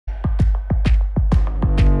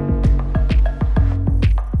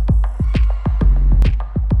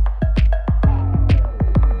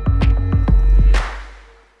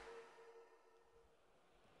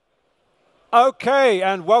Okay,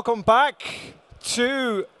 and welcome back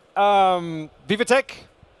to Vivatech,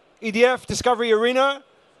 EDF Discovery Arena.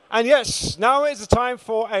 And yes, now is the time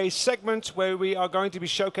for a segment where we are going to be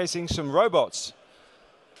showcasing some robots.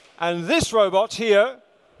 And this robot here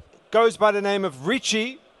goes by the name of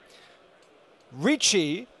Reachy.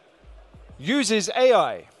 Reachy uses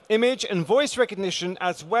AI, image and voice recognition,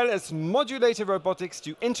 as well as modulated robotics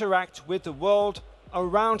to interact with the world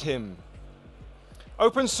around him.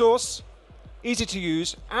 Open source, easy to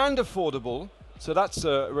use and affordable, so that's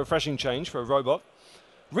a refreshing change for a robot.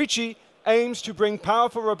 Reachy aims to bring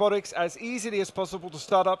powerful robotics as easily as possible to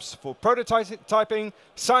startups for prototyping,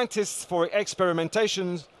 scientists for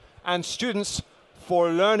experimentations, and students for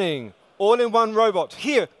learning. All in one robot.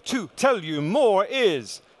 Here to tell you more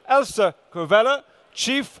is Elsa Kervella,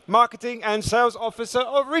 Chief Marketing and Sales Officer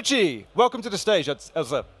of Reachy. Welcome to the stage,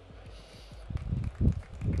 Elsa.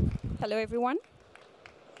 Hello, everyone.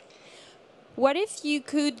 What if you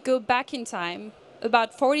could go back in time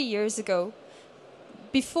about 40 years ago,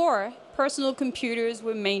 before personal computers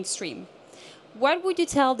were mainstream? What would you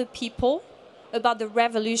tell the people about the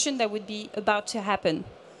revolution that would be about to happen?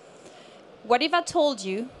 What if I told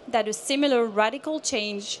you that a similar radical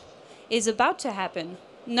change is about to happen,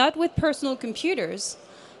 not with personal computers,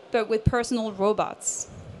 but with personal robots?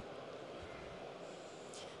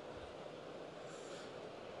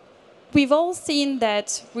 We've all seen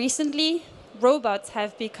that recently robots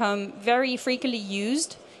have become very frequently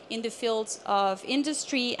used in the fields of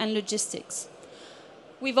industry and logistics.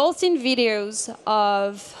 We've all seen videos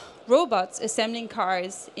of robots assembling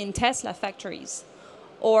cars in Tesla factories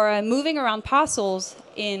or moving around parcels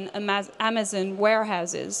in Amazon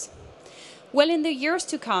warehouses. Well, in the years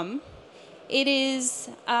to come, it is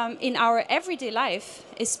in our everyday life,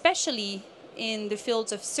 especially in the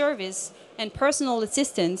fields of service and personal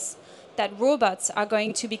assistance, that robots are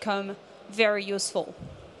going to become very useful.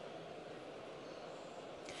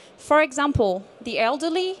 For example, the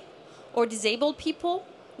elderly or disabled people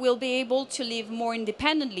will be able to live more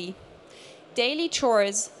independently. Daily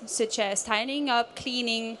chores such as tidying up,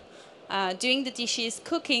 cleaning, doing the dishes,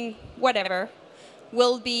 cooking, whatever,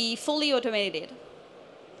 will be fully automated.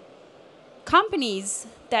 Companies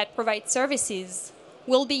that provide services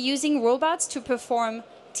will be using robots to perform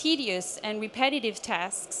tedious and repetitive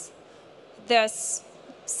tasks, thus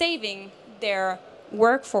saving their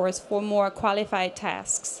workforce for more qualified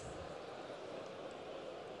tasks.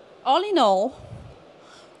 All in all,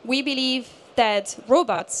 we believe that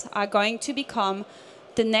robots are going to become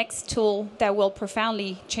the next tool that will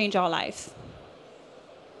profoundly change our life.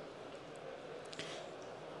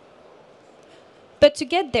 But to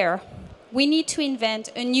get there, we need to invent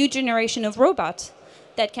a new generation of robots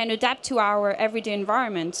that can adapt to our everyday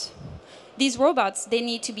environment. These robots, they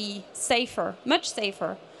need to be safer, much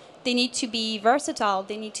safer. They need to be versatile,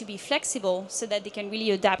 they need to be flexible so that they can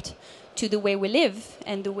really adapt to the way we live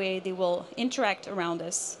and the way they will interact around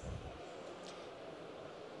us.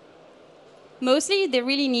 Mostly, they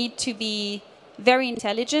really need to be very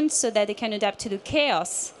intelligent so that they can adapt to the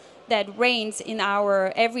chaos that reigns in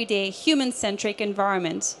our everyday human-centric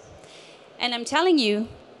environment. And I'm telling you,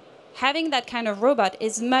 having that kind of robot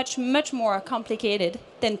is much, much more complicated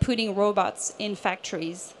than putting robots in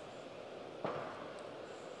factories.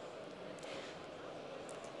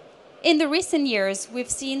 In the recent years, we've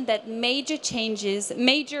seen that major changes,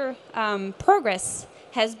 major progress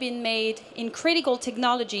has been made in critical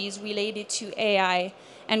technologies related to AI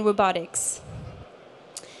and robotics.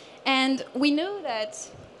 And we know that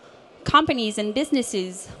companies and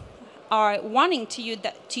businesses are wanting to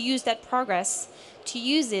use that progress, to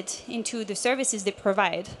use it into the services they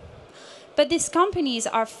provide. But these companies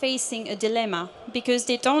are facing a dilemma because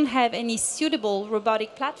they don't have any suitable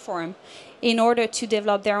robotic platform in order to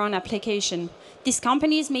develop their own application. These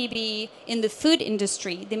companies may be in the food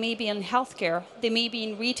industry, they may be in healthcare, they may be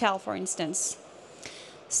in retail, for instance.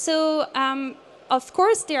 So, of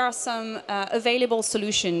course, there are some available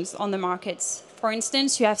solutions on the markets. For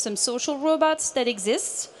instance, you have some social robots that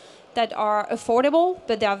exist that are affordable,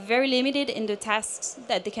 but they are very limited in the tasks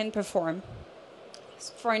that they can perform.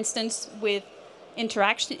 For instance, with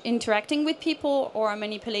interacting with people or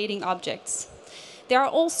manipulating objects. There are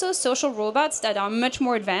also social robots that are much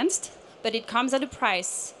more advanced, but it comes at a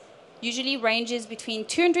price, usually ranges between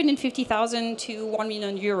 250,000 to 1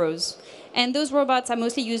 million euros. And those robots are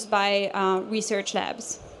mostly used by research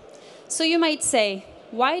labs. So you might say,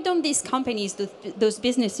 why don't these companies, those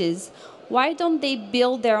businesses, why don't they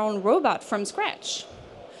build their own robot from scratch?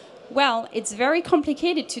 Well, it's very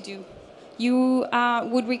complicated to do. You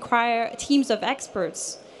would require teams of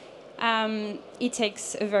experts. It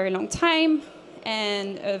takes a very long time,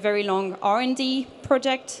 and a very long R&D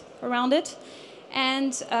project around it.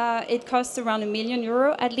 And it costs around €1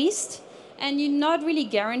 million at least, and you're not really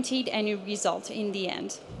guaranteed any result in the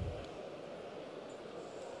end.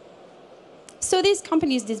 So these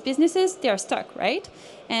companies, these businesses, they are stuck, right?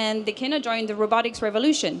 And they cannot join the robotics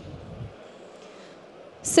revolution.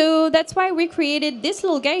 So that's why we created this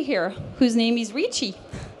little guy here, whose name is Reachy.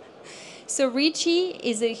 So Reachy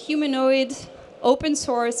is a humanoid, open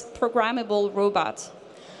source, programmable robot.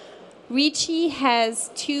 Reachy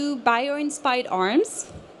has 2 bio-inspired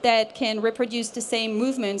arms that can reproduce the same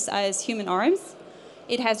movements as human arms.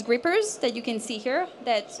 It has grippers that you can see here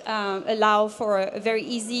that allow for a very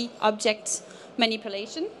easy object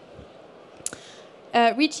manipulation.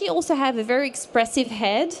 Reachy also has a very expressive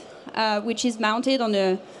head, which is mounted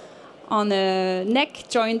on a neck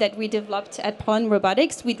joint that we developed at Pollen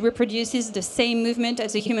Robotics, which reproduces the same movement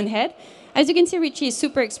as a human head. As you can see, Reachy is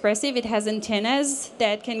super expressive. It has antennas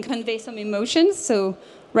that can convey some emotions. So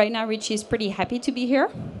right now, Reachy is pretty happy to be here.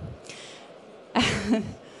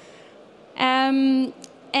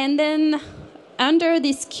 And then under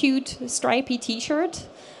this cute stripy T-shirt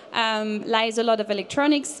lies a lot of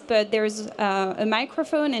electronics, but there's a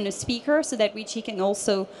microphone and a speaker so that Reachy can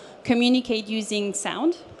also communicate using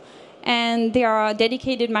sound. And there are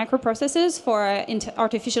dedicated microprocessors for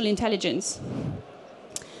artificial intelligence.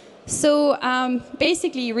 So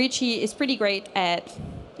basically, Reachy is pretty great at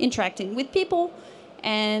interacting with people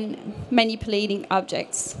and manipulating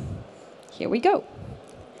objects. Here we go.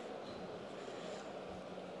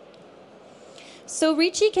 So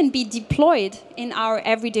Reachy can be deployed in our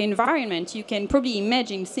everyday environment. You can probably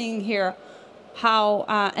imagine seeing here how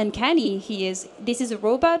uncanny he is. This is a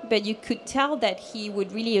robot, but you could tell that he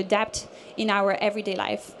would really adapt in our everyday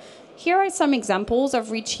life. Here are some examples of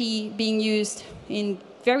Reachy being used in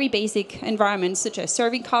very basic environments, such as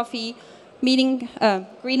serving coffee,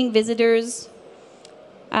 greeting visitors,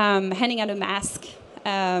 handing out a mask,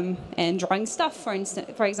 and drawing stuff,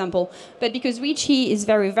 for example. But because Reachy is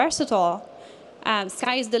very versatile,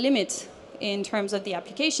 sky is the limit in terms of the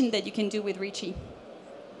application that you can do with Reachy.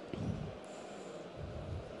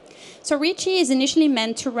 So Reachy is initially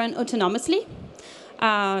meant to run autonomously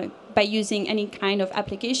by using any kind of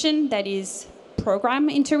application that is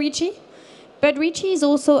programmed into Reachy. But Reachy is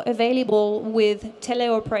also available with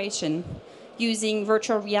teleoperation using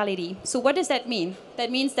virtual reality. So what does that mean?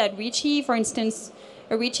 That means that Reachy, for instance,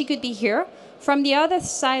 a Reachy could be here. From the other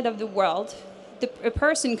side of the world, a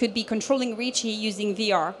person could be controlling Reachy using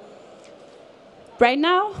VR. Right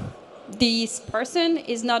now, this person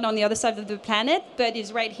is not on the other side of the planet, but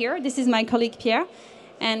is right here. This is my colleague Pierre,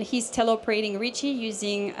 and he's teleoperating Reachy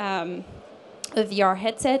using a VR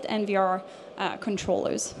headset and VR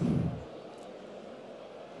controllers.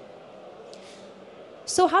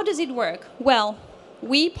 So how does it work? Well,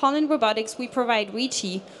 we, Pollen Robotics, we provide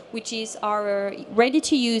Reachy, which is our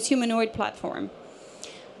ready-to-use humanoid platform.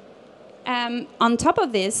 On top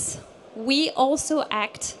of this, we also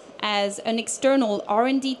act as an external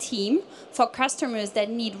R&D team for customers that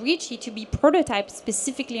need Reachy to be prototyped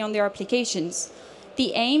specifically on their applications.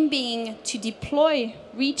 The aim being to deploy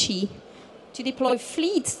Reachy, to deploy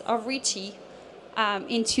fleets of Reachy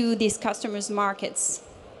into these customers' markets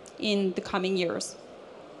in the coming years.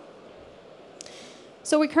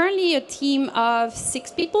 So we're currently a team of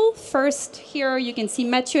 6 people. First, here you can see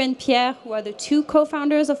Mathieu and Pierre, who are the 2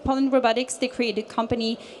 co-founders of Pollen Robotics. They created a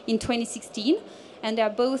company in 2016, and they are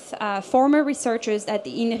both former researchers at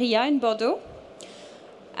the INRIA in Bordeaux.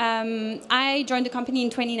 I joined the company in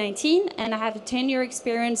 2019, and I have a 10-year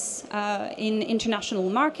experience in international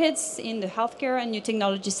markets, in the healthcare and new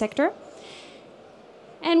technology sector.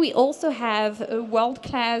 And we also have a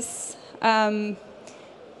world-class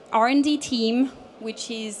R&D team,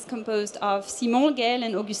 which is composed of Simon, Gaël,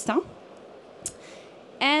 and Augustin.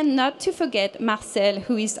 And not to forget Marcel,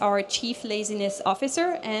 who is our Chief Laziness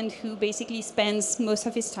Officer and who basically spends most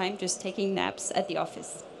of his time just taking naps at the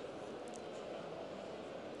office.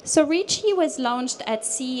 So Reachy was launched at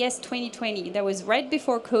CES 2020. That was right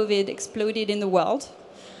before COVID exploded in the world.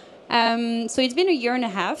 So it's been a year and a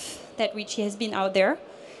half that Reachy has been out there.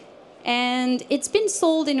 And it's been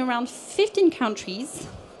sold in around 15 countries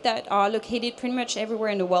that are located pretty much everywhere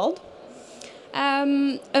in the world.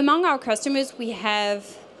 Among our customers, we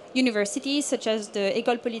have universities such as the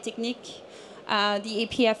École Polytechnique, the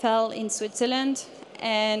EPFL in Switzerland,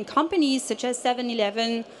 and companies such as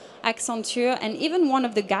 7-Eleven, Accenture, and even one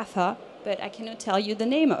of the GAFA, but I cannot tell you the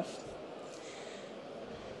name of.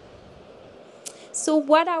 So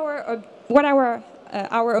what are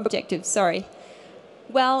our objectives? Sorry.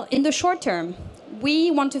 Well, in the short term,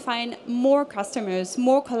 we want to find more customers,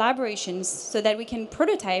 more collaborations, so that we can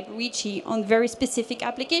prototype Reachy on very specific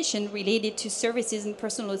application related to services and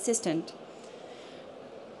personal assistant.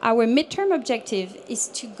 Our midterm objective is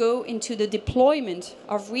to go into the deployment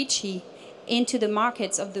of Reachy into the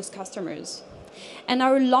markets of those customers. And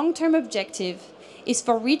our long-term objective is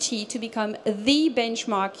for Reachy to become the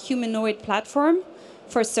benchmark humanoid platform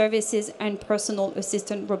for services and personal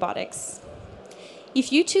assistant robotics.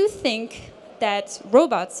 If you too think that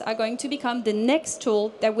robots are going to become the next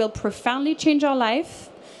tool that will profoundly change our life,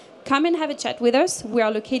 come and have a chat with us. We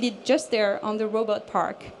are located just there on the Robot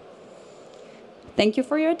Park. Thank you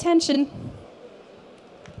for your attention.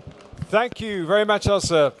 Thank you very much,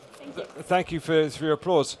 Elsa. Thank you. Thank you for your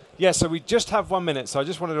applause. Yes, so we just have 1 minute, so I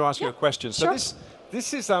just wanted to ask you a question. So sure.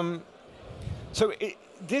 this is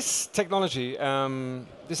this technology,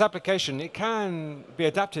 this application, it can be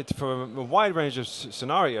adapted for a wide range of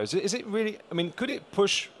scenarios. Is it really? I mean, could it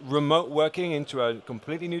push remote working into a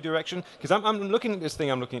completely new direction? Because I'm looking at this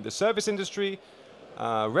thing. I'm looking at the service industry,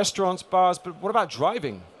 restaurants, bars. But what about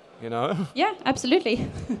driving? You know? Yeah, absolutely.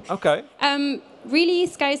 Okay. Really,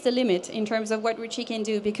 sky's the limit in terms of what Reachy can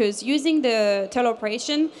do, because using the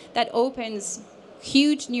teleoperation, that opens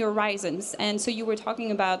huge new horizons. And so you were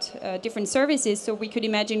talking about different services, so we could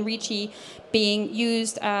imagine Reachy being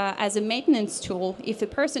used as a maintenance tool. If a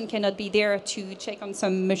person cannot be there to check on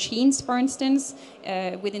some machines, for instance,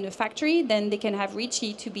 within a factory, then they can have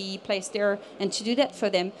Reachy to be placed there and to do that for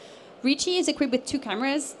them. Reachy is equipped with 2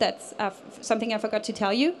 cameras. That's something I forgot to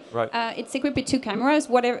tell you. Right. It's equipped with 2 cameras.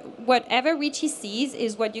 Whatever Reachy sees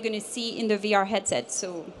is what you're going to see in the VR headset.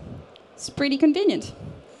 So it's pretty convenient.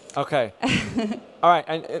 Okay. All right.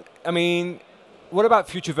 And I mean, what about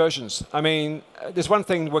future versions? I mean, there's one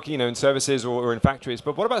thing working, in services or in factories,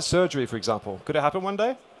 but what about surgery, for example? Could it happen one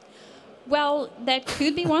day? Well, that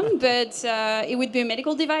could be one, but it would be a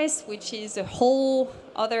medical device, which is a whole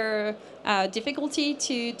other difficulty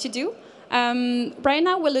to do. Right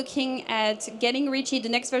now, we're looking at getting Reachy. The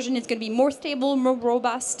next version is going to be more stable, more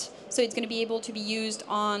robust. So it's going to be able to be used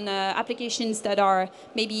on applications that are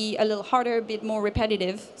maybe a little harder, a bit more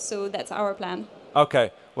repetitive. So that's our plan.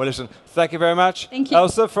 Okay. Well, listen, thank you very much. Thank you.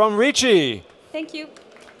 Elsa from Reachy. Thank you.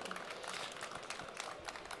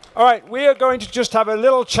 All right, we are going to just have a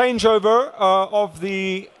little changeover of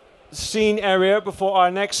the scene area before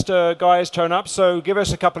our next guys turn up. So give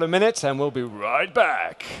us a couple of minutes and we'll be right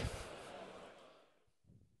back.